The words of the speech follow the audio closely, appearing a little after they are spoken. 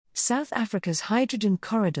South Africa's hydrogen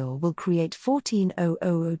corridor will create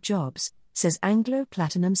 14,000 jobs, says Anglo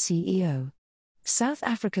Platinum CEO. South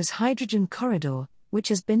Africa's hydrogen corridor, which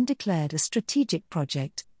has been declared a strategic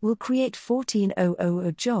project, will create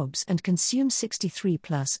 14,000 jobs and consume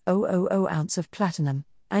 63,000 ounce of platinum,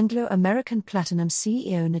 Anglo-American Platinum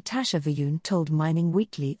CEO Natasha Viljoen told Mining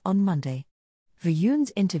Weekly on Monday.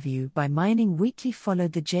 Viljoen's interview by Mining Weekly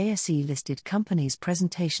followed the JSE-listed company's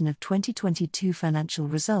presentation of 2022 financial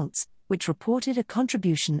results, which reported a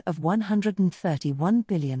contribution of R131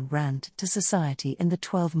 billion to society in the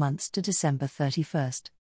 12 months to December 31.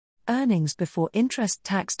 Earnings before interest,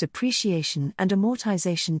 tax, depreciation and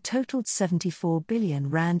amortization totaled R74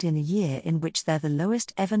 billion in a year in which they're the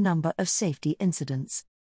lowest ever number of safety incidents.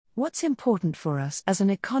 What's important for us as an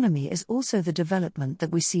economy is also the development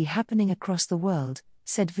that we see happening across the world,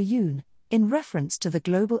 said Viljoen, in reference to the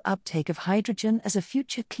global uptake of hydrogen as a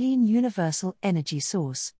future clean universal energy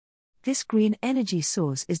source. This green energy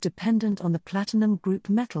source is dependent on the platinum group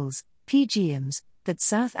metals, PGMs, that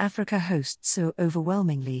South Africa hosts so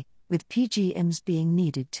overwhelmingly, with PGMs being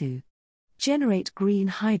needed to generate green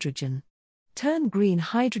hydrogen, turn green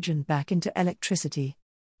hydrogen back into electricity,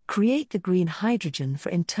 create the green hydrogen for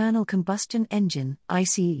internal combustion engine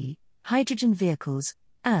 (ICE) hydrogen vehicles,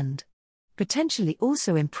 and potentially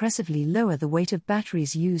also impressively lower the weight of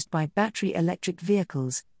batteries used by battery electric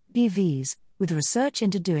vehicles, BEVs, with research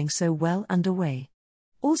into doing so well underway.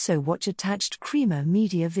 Also watch attached Creamer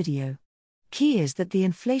Media video. Key is that the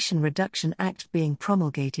Inflation Reduction Act being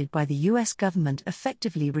promulgated by the US government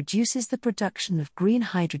effectively reduces the production of green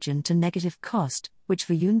hydrogen to negative cost, which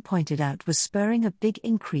Viljoen pointed out was spurring a big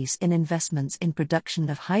increase in investments in production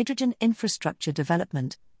of hydrogen infrastructure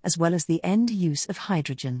development, as well as the end use of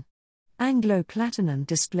hydrogen. Anglo Platinum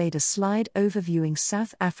displayed a slide overviewing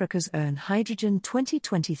South Africa's own Hydrogen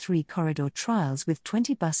 2023 corridor trials with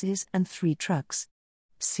 20 buses and 3 trucks.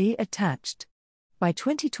 See attached. By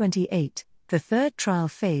 2028, the third trial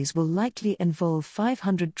phase will likely involve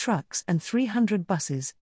 500 trucks and 300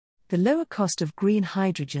 buses. The lower cost of green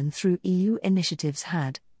hydrogen through EU initiatives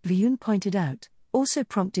had, Viljoen pointed out, also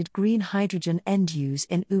prompted green hydrogen end use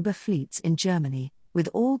in Uber fleets in Germany, with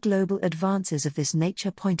all global advances of this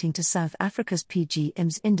nature pointing to South Africa's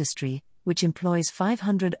PGMs industry, which employs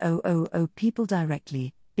 500,000 people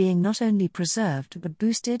directly, being not only preserved but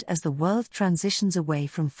boosted as the world transitions away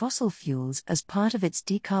from fossil fuels as part of its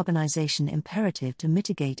decarbonization imperative to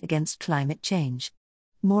mitigate against climate change.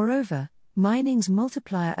 Moreover, mining's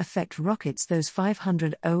multiplier effect rockets those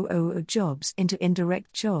 500,000 jobs into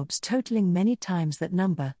indirect jobs totaling many times that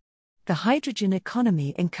number. The hydrogen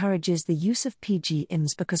economy encourages the use of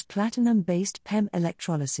PGMs because platinum-based PEM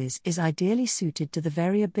electrolysis is ideally suited to the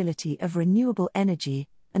variability of renewable energy,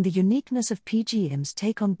 and the uniqueness of PGMs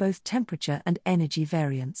take on both temperature and energy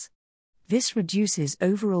variance. This reduces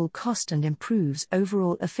overall cost and improves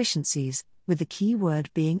overall efficiencies, with the key word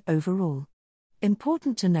being overall.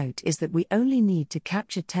 Important to note is that we only need to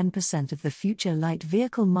capture 10% of the future light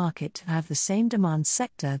vehicle market to have the same demand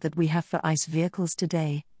sector that we have for ICE vehicles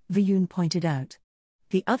today, Viljoen pointed out.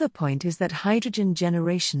 The other point is that hydrogen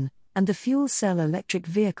generation, and the fuel cell electric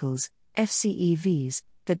vehicles, FCEVs,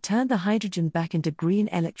 that turn the hydrogen back into green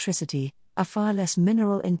electricity, are far less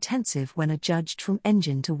mineral intensive when adjudged from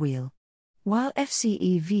engine to wheel. While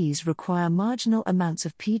FCEVs require marginal amounts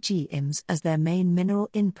of PGMs as their main mineral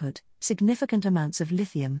input, significant amounts of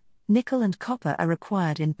lithium, nickel and copper are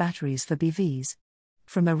required in batteries for BEVs.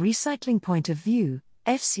 From a recycling point of view,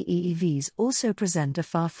 FCEVs also present a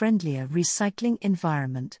far friendlier recycling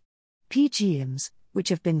environment. PGMs, which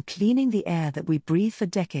have been cleaning the air that we breathe for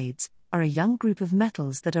decades, are a young group of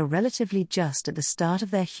metals that are relatively just at the start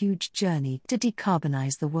of their huge journey to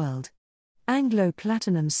decarbonize the world. Anglo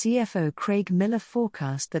Platinum CFO Craig Miller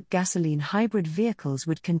forecast that gasoline hybrid vehicles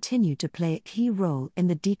would continue to play a key role in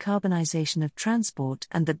the decarbonization of transport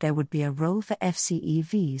and that there would be a role for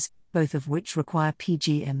FCEVs, both of which require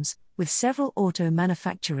PGMs, with several auto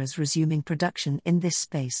manufacturers resuming production in this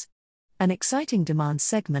space. An exciting demand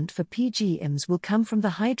segment for PGMs will come from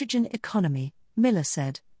the hydrogen economy, Miller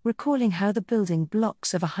said, recalling how the building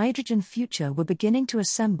blocks of a hydrogen future were beginning to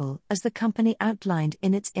assemble as the company outlined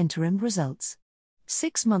in its interim results.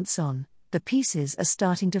 6 months on, the pieces are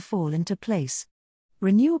starting to fall into place.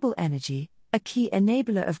 Renewable energy, a key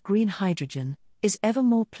enabler of green hydrogen, is ever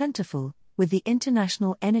more plentiful, with the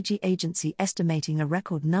International Energy Agency estimating a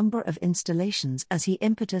record number of installations as the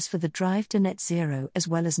impetus for the drive to net zero as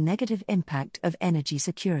well as negative impact of energy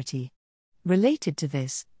security. Related to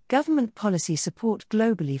this, government policy support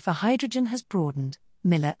globally for hydrogen has broadened,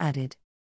 Miller added.